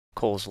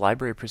Cowles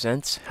Library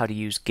presents how to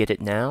use Get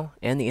It Now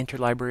and the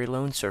Interlibrary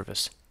Loan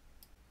Service.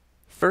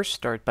 First,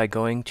 start by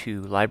going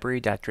to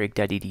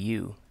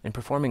library.drake.edu and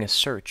performing a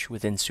search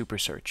within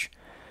SuperSearch.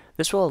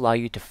 This will allow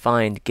you to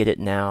find Get It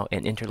Now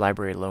and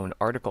Interlibrary Loan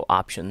article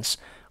options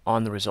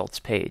on the results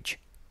page.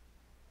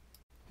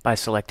 By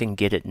selecting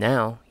Get It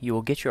Now, you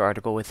will get your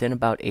article within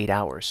about 8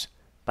 hours.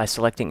 By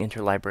selecting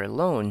Interlibrary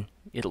Loan,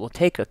 it will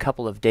take a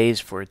couple of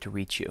days for it to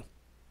reach you.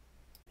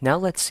 Now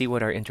let's see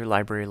what our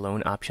interlibrary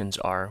loan options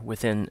are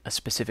within a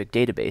specific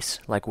database,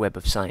 like Web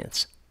of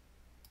Science.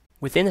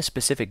 Within a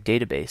specific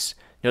database,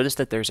 notice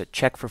that there's a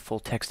Check for Full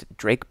Text at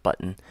Drake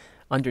button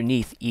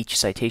underneath each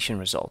citation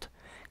result.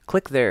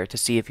 Click there to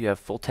see if you have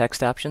full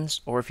text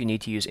options or if you need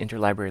to use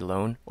Interlibrary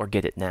Loan or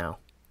Get It Now.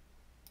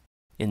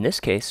 In this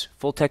case,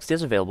 full text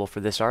is available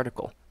for this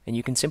article, and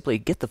you can simply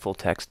get the full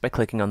text by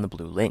clicking on the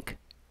blue link.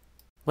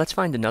 Let's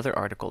find another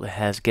article that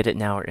has Get It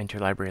Now or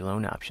Interlibrary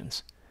Loan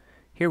options.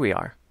 Here we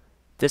are.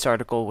 This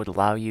article would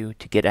allow you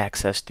to get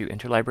access through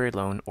Interlibrary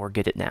Loan or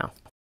Get It Now.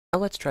 Now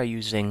let's try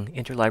using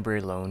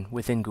Interlibrary Loan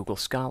within Google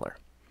Scholar.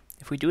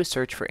 If we do a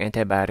search for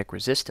antibiotic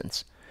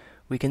resistance,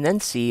 we can then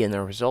see in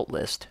the result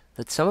list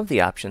that some of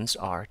the options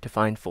are to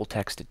find full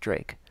text at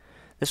Drake.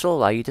 This will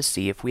allow you to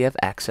see if we have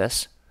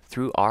access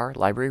through our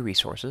library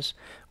resources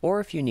or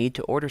if you need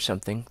to order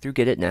something through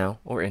Get It Now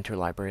or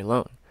Interlibrary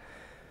Loan.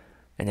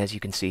 And as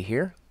you can see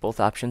here, both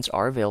options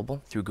are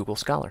available through Google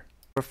Scholar.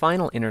 Our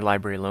final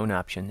interlibrary loan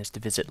option is to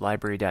visit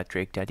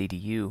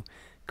library.drake.edu,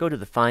 go to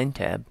the Find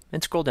tab,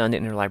 and scroll down to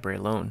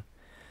Interlibrary Loan.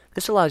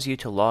 This allows you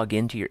to log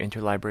into your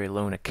Interlibrary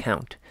Loan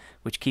account,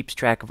 which keeps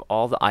track of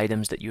all the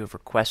items that you have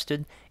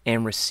requested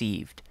and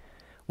received.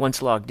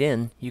 Once logged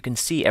in, you can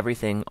see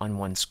everything on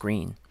one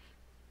screen.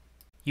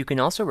 You can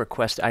also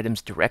request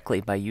items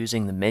directly by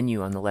using the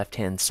menu on the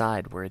left-hand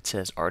side where it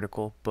says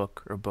Article,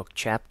 Book, or Book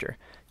Chapter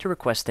to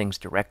request things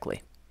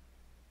directly.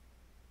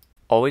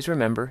 Always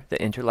remember that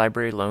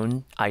interlibrary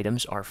loan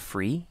items are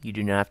free. You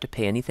do not have to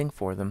pay anything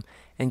for them,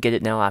 and Get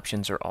It Now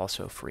options are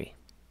also free.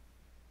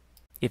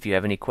 If you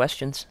have any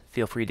questions,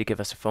 feel free to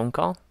give us a phone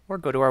call or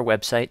go to our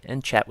website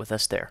and chat with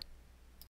us there.